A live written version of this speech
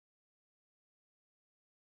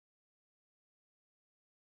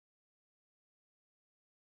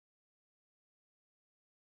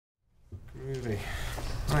Movie.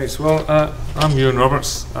 Right, well, I'm Ewan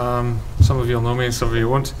Roberts. Some of you will know me, some of you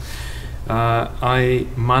won't. I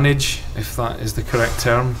manage, if that is the correct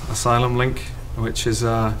term, Asylum Link, which is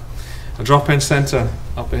a drop-in centre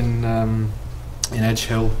up in Edge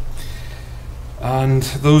Hill. And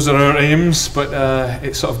those are our aims, but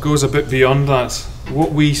it sort of goes a bit beyond that.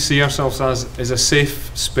 What we see ourselves as is a safe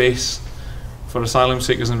space for asylum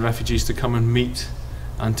seekers and refugees to come and meet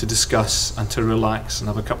and to discuss and to relax and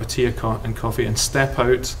have a cup of tea and coffee and step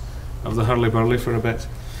out of the hurly-burly for a bit.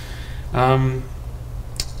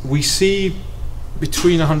 We see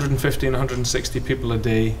between 150 and 160 people a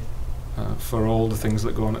day for all the things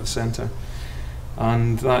that go on at the centre.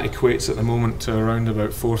 And that equates at the moment to around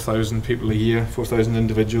about 4,000 people a year, 4,000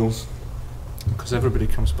 individuals, because everybody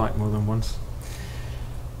comes back more than once.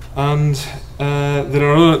 And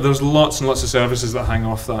there's lots and lots of services that hang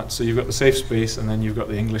off that. So you've got the safe space, and then you've got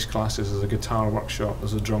the English classes, there's a guitar workshop,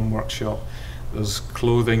 there's a drum workshop, there's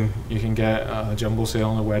clothing. You can get a jumbo sale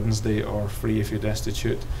on a Wednesday or free if you're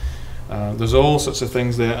destitute. There's all sorts of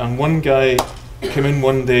things there. And one guy came in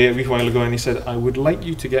one day a wee while ago and he said, "I would like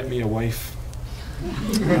you to get me a wife."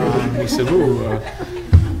 And we said, we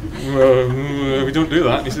don't do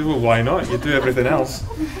that. And he said, well, why not? You do everything else.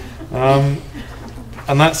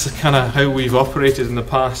 And that's kind of how we've operated in the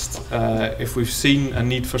past. If we've seen a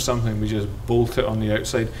need for something, we just bolt it on the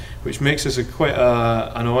outside, which makes us quite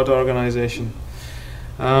an odd organisation.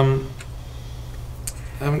 I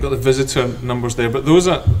haven't got the visitor numbers there, but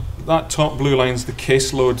that top blue line's the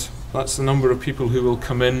caseload. That's the number of people who will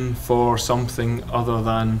come in for something other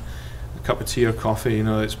than a cup of tea or coffee. You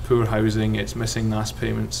know, it's poor housing, it's missing NAS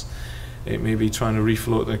payments, it may be trying to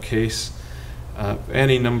refloat their case.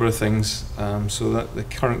 Any number of things, so that the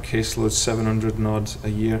current caseload's 700 and odd a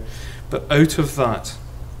year. But out of that,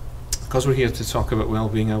 because we're here to talk about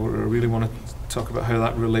well-being, I really want to talk about how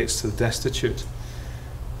that relates to the destitute.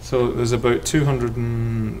 So there's about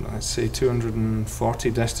 240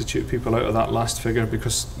 destitute people out of that last figure,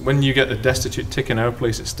 because when you get the destitute tick in our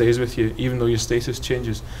place, it stays with you, even though your status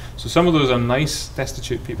changes. So some of those are nice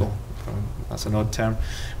destitute people, that's an odd term,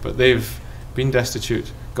 but they've been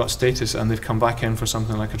destitute, got status, and they've come back in for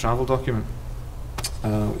something like a travel document,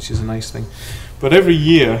 which is a nice thing. But every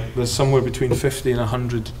year there's somewhere between 50 and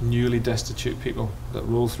 100 newly destitute people that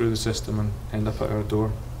roll through the system and end up at our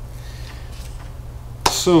door.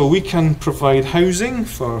 So we can provide housing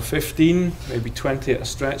for 15, maybe 20 at a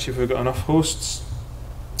stretch if we've got enough hosts,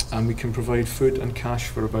 and we can provide food and cash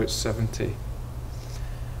for about 70.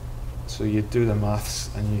 So you do the maths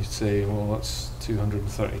and you say, well, that's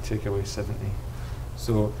 230, take away 70.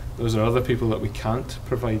 So those are other people that we can't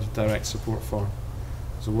provide direct support for.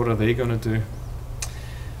 So what are they going to do?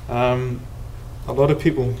 A lot of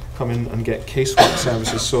people come in and get casework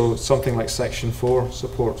services, so something like Section 4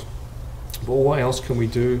 support. But what else can we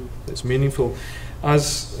do that's meaningful?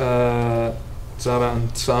 As Zara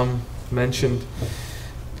and Sam mentioned,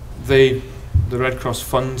 the Red Cross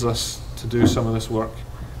funds us to do some of this work.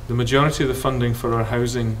 The majority of the funding for our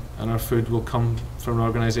housing and our food will come from an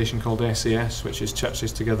organisation called SAS, which is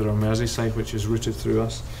Churches Together on Merseyside, which is routed through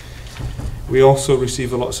us. We also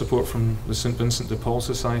receive a lot of support from the St Vincent de Paul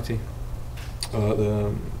Society,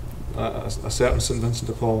 a certain St Vincent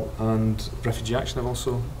de Paul, and Refugee Action have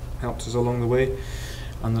also helped us along the way.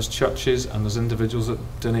 And there's churches and there's individuals that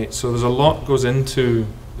donate. So there's a lot goes into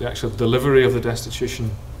the actual delivery of the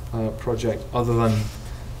destitution project, other than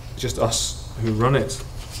just us who run it.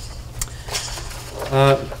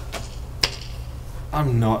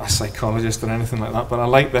 I'm not a psychologist or anything like that, but I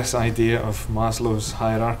like this idea of Maslow's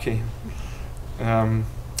hierarchy.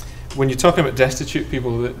 When you're talking about destitute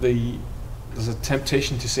people, there's a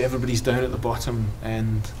temptation to say everybody's down at the bottom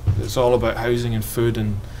and it's all about housing and food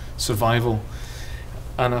and survival.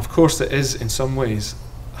 And of course it is in some ways.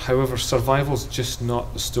 However, survival's just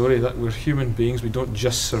not the story. That we're human beings, we don't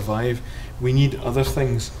just survive, we need other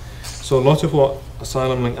things. So a lot of what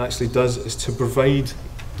Asylum Link actually does is to provide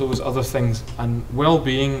those other things, and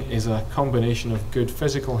well-being is a combination of good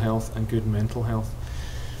physical health and good mental health.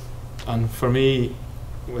 And for me,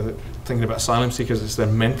 with thinking about asylum seekers, it's their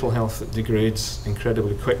mental health that degrades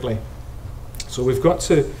incredibly quickly. So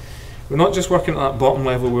we're not just working at that bottom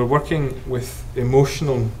level, we're working with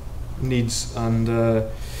emotional needs and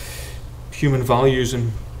human values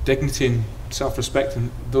and dignity and self-respect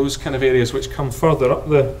and those kind of areas which come further up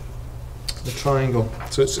the triangle.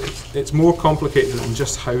 So it's more complicated than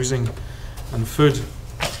just housing and food.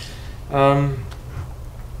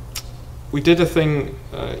 We did a thing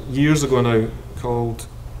years ago now called,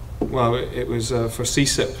 well, it was for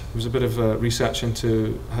CSIP. It was a bit of research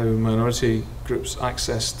into how minority groups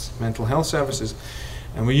accessed mental health services.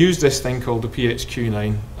 And we use this thing called the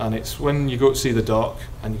PHQ-9, and it's when you go to see the doc,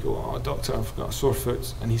 and you go, "Oh, doctor, I've got a sore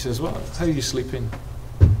foot," and he says, "Well, how are you sleeping?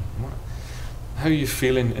 How are you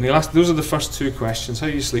feeling?" And he'll ask, those are the first two questions: how are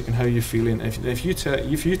you sleeping? How are you feeling? If you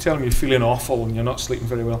tell him you're feeling awful and you're not sleeping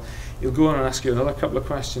very well, he'll go on and ask you another couple of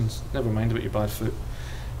questions. Never mind about your bad foot.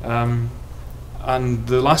 And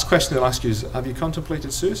the last question they'll ask you is, have you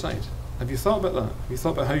contemplated suicide? Have you thought about that? Have you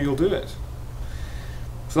thought about how you'll do it?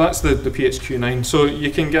 So that's the PHQ-9. So you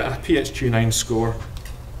can get a PHQ-9 score,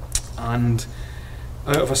 and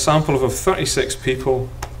out of a sample of 36 people,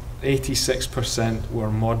 86% were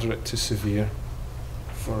moderate to severe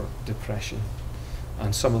for depression,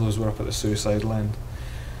 and some of those were up at the suicidal end.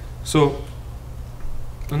 So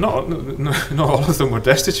not all of them were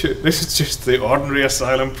destitute. This is just the ordinary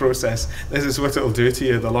asylum process. This is what it'll do to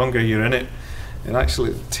you the longer you're in it. It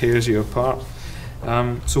actually tears you apart.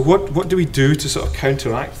 So what do we do to sort of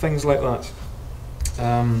counteract things like that?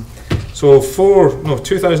 So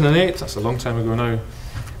 2008, that's a long time ago now,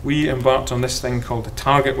 we embarked on this thing called the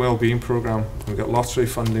Target Wellbeing Programme. We got lottery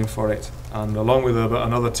funding for it, and along with about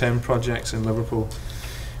another 10 projects in Liverpool,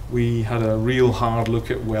 we had a real hard look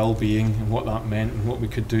at well-being and what that meant and what we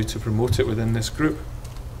could do to promote it within this group.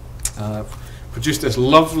 Produced this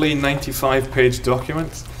lovely 95-page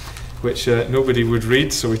document, which nobody would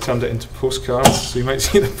read, so we turned it into postcards. So you might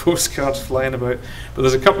see the postcards flying about, but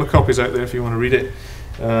there's a couple of copies out there if you want to read it.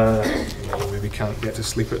 Maybe can't get to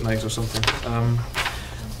sleep at night or something.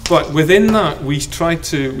 But within that, we tried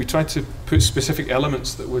to put specific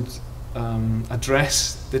elements that would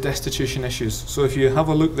address the destitution issues. So if you have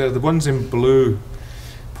a look there, the ones in blue: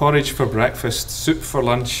 porridge for breakfast, soup for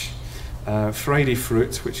lunch, Friday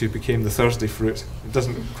fruit, which became the Thursday fruit. It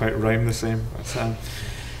doesn't quite rhyme the same. But,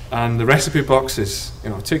 and the recipe boxes,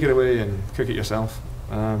 take it away and cook it yourself.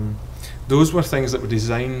 Those were things that were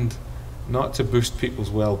designed not to boost people's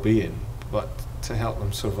well-being, but to help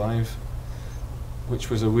them survive, which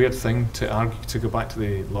was a weird thing to argue, to go back to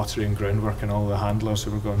the lottery and groundwork and all the handlers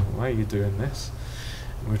who were going, "Why are you doing this?"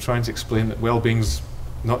 And we're trying to explain that well-being's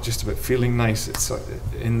not just about feeling nice, it's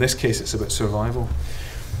in this case it's about survival.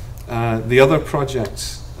 The other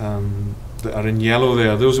projects that are in yellow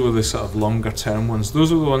there, those were the sort of longer term ones.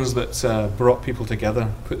 Those were the ones that brought people together,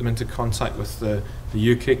 put them into contact with the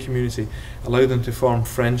UK community, allowed them to form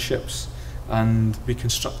friendships and be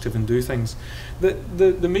constructive and do things.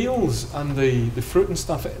 The meals and the fruit and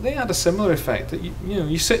stuff, they had a similar effect. That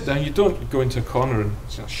you sit down, you don't go into a corner and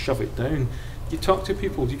shove it down. You talk to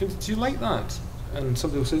people. Do you like that? And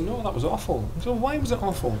somebody will say, "No, that was awful." So why was it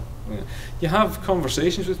awful? You have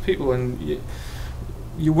conversations with people and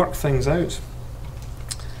you work things out.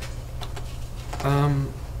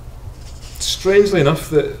 Strangely enough,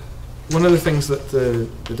 that one of the things that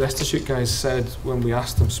the destitute guys said when we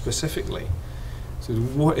asked them specifically,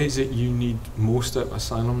 said, "What is it you need most at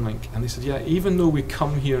Asylum Link?" And they said, "Yeah, even though we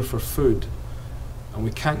come here for food and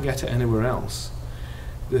we can't get it anywhere else,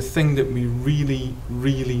 the thing that we really,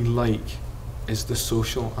 really like is the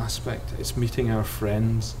social aspect. It's meeting our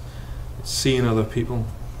friends, it's seeing other people,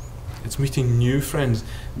 it's meeting new friends."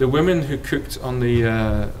 The women who cooked on the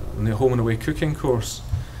home and away cooking course,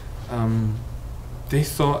 they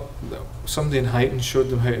thought that somebody in Highton showed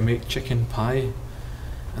them how to make chicken pie,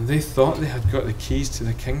 and they thought they had got the keys to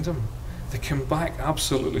the kingdom. They came back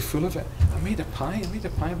absolutely full of it. I made a pie,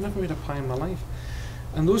 I've never made a pie in my life.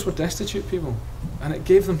 And those were destitute people, and it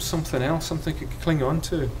gave them something else, something they could cling on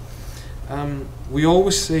to. We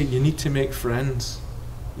always say you need to make friends.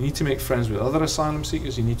 You need to make friends with other asylum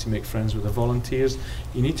seekers, you need to make friends with the volunteers,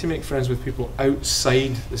 you need to make friends with people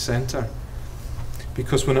outside the centre.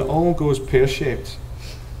 Because when it all goes pear-shaped,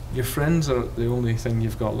 your friends are the only thing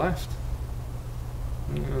you've got left.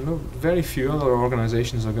 Very few other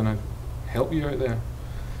organisations are going to help you out there.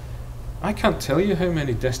 I can't tell you how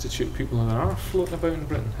many destitute people there are floating about in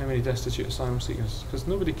Britain, how many destitute asylum seekers, because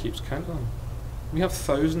nobody keeps count of them. We have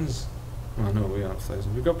thousands. Well, no, we aren't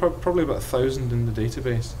thousands. We've got probably about 1,000 in the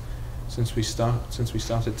database since we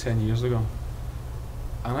started 10 years ago,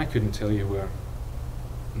 and I couldn't tell you where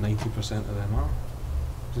 90% of them are.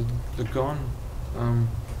 They're gone,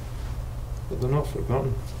 but they're not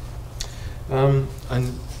forgotten. And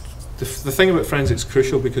the thing about friends, it's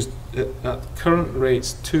crucial because at current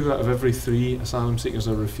rates, 2 out of every 3 asylum seekers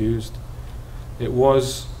are refused. It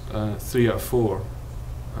was 3 out of 4,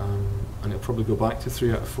 and it'll probably go back to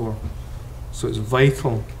 3 out of 4. So it's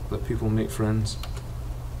vital that people make friends.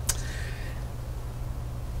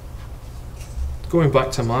 Going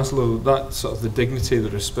back to Maslow, that sort of the dignity, the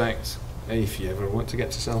respect, if you ever want to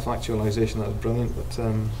get to self-actualization, that's brilliant, but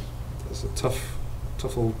it's a tough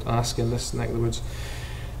old ask in this neck of the woods.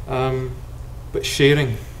 But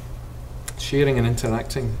sharing and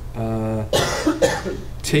interacting,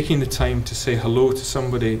 taking the time to say hello to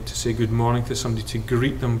somebody, to say good morning to somebody, to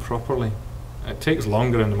greet them properly. It takes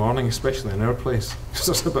longer in the morning, especially in our place, because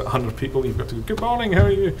there's about 100 people. You've got to go, good morning, how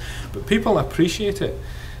are you? But people appreciate it.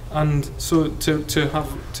 And so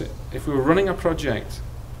if we were running a project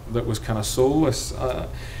that was kind of soulless,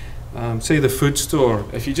 say the food store,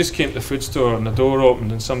 if you just came to the food store and the door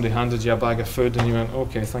opened and somebody handed you a bag of food and you went,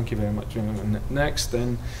 okay, thank you very much, next,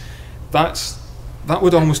 then that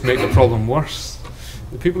would almost make the problem worse.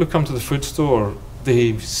 The people who come to the food store,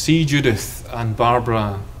 they see Judith and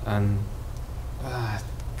Barbara and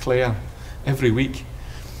Claire every week,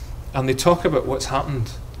 and they talk about what's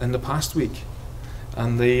happened in the past week.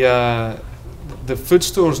 And the food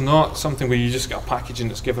store is not something where you just get a package and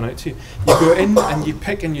it's given out to you. You go in and you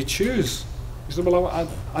pick and you choose. You say, well,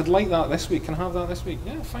 I'd like that this week. Can I have that this week?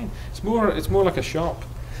 Yeah, fine. It's more like a shop.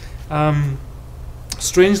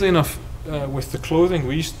 Strangely enough, with the clothing,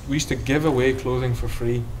 we used to give away clothing for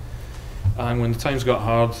free. And when the times got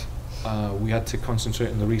hard, we had to concentrate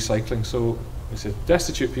on the recycling. So we said,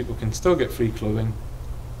 destitute people can still get free clothing,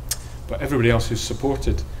 but everybody else who's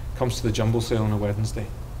supported comes to the jumble sale on a Wednesday.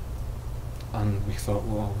 And we thought,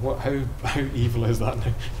 well, how evil is that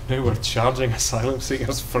now? Now we're charging asylum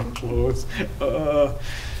seekers for clothes. But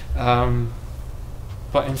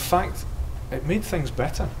in fact, it made things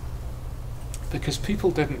better, because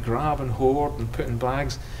people didn't grab and hoard and put in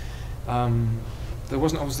bags. There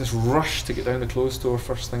wasn't always this rush to get down the clothes store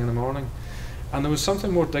first thing in the morning. And there was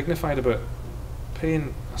something more dignified about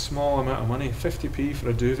paying a small amount of money, 50p for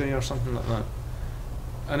a duvet or something like that.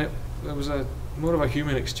 And there was more of a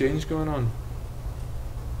human exchange going on.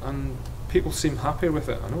 And people seem happier with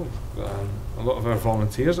it. I know a lot of our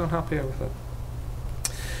volunteers are happier with it.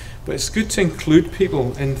 But it's good to include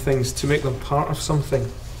people in things, to make them part of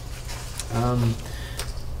something.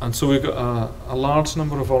 And so we've got a large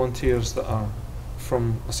number of volunteers that are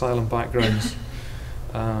from asylum backgrounds.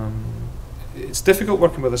 It's difficult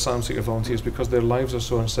working with asylum seeker volunteers because their lives are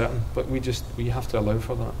so uncertain, but we have to allow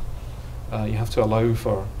for that. You have to allow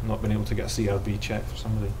for not being able to get a CRB check for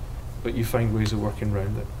somebody, but you find ways of working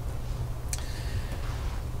around it.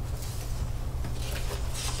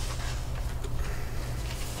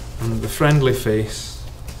 And the friendly face.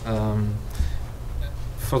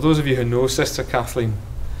 For those of you who know Sister Kathleen,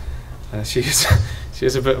 she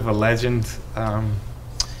is a bit of a legend,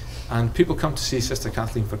 and people come to see Sister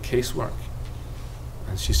Kathleen for casework,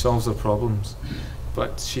 and she solves their problems,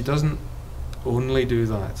 but she doesn't only do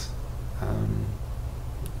that.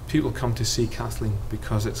 People come to see Kathleen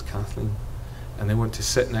because it's Kathleen, and they want to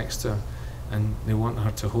sit next to her, and they want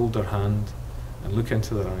her to hold their hand and look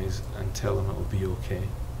into their eyes and tell them it will be okay.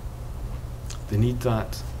 They need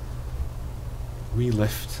that wee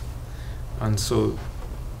lift. And so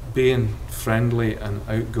being friendly and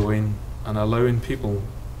outgoing and allowing people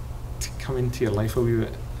to come into your life a wee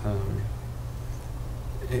bit,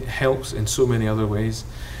 it helps in so many other ways.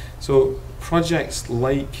 So projects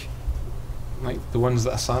like the ones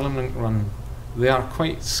that Asylum run, they are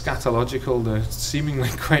quite scatological. They're seemingly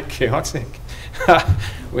quite chaotic.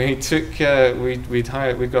 We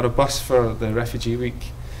got a bus for the Refugee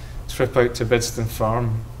Week trip out to Bidston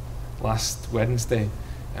Farm last Wednesday,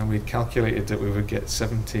 and we'd calculated that we would get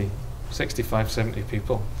 65, 70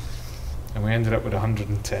 people, and we ended up with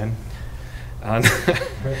 110. And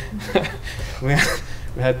we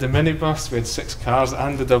had the minibus, we had 6 cars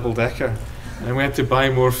and the double-decker, and we had to buy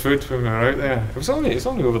more food when we were out there. It's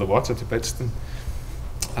only over the water to Bidston.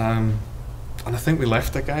 And I think we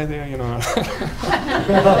left a guy there, you know.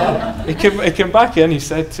 He came back in, he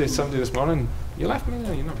said to somebody this morning, "You left me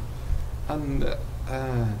there, you know." And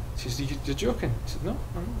she said, "You're joking?" I said, "No,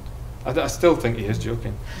 I'm not." I still think he is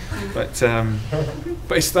joking, but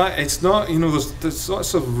it's not. You know, there's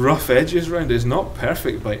lots of rough edges around it. It's not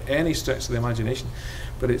perfect by any stretch of the imagination,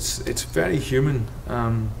 but it's very human,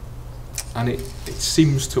 and it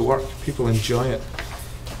seems to work. People enjoy it.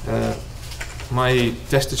 My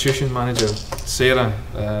destitution manager, Sarah,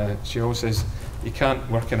 she always says, "You can't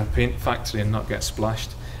work in a paint factory and not get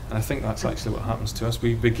splashed." And I think that's actually what happens to us.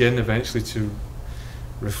 We begin eventually to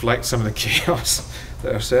reflect some of the chaos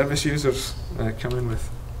that our service users come in with.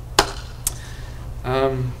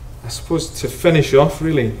 I suppose to finish off,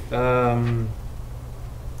 really,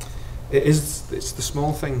 it's the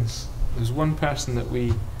small things. There's one person that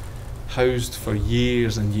we housed for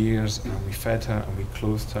years and years, and we fed her and we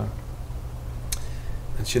clothed her,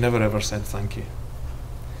 and she never ever said thank you,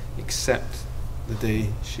 except the day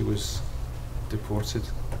she was deported.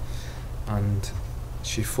 And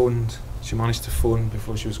she managed to phone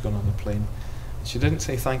before she was going on the plane She didn't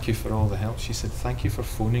say thank you for all the help. She said thank you for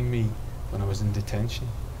phoning me when I was in detention.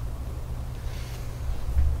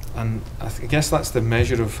 And I guess that's the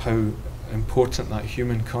measure of how important that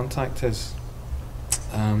human contact is.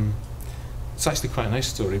 It's actually quite a nice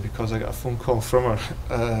story, because I got a phone call from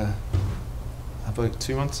her about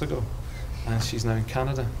 2 months ago, and she's now in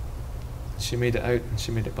Canada. She made it out and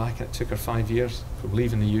she made it back, and it took her 5 years from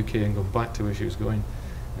leaving the UK and going back to where she was going,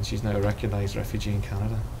 and she's now a recognised refugee in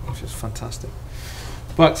Canada, which is fantastic.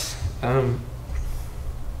 But I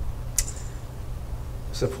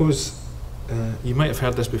suppose you might have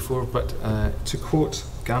heard this before, but to quote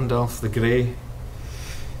Gandalf the Grey,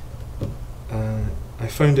 I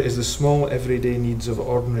found it is the small everyday needs of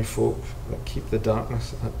ordinary folk that keep the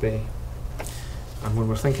darkness at bay. And when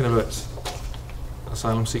we're thinking about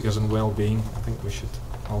asylum seekers and well-being, I think we should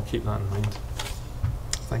all keep that in mind.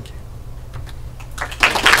 Thank you.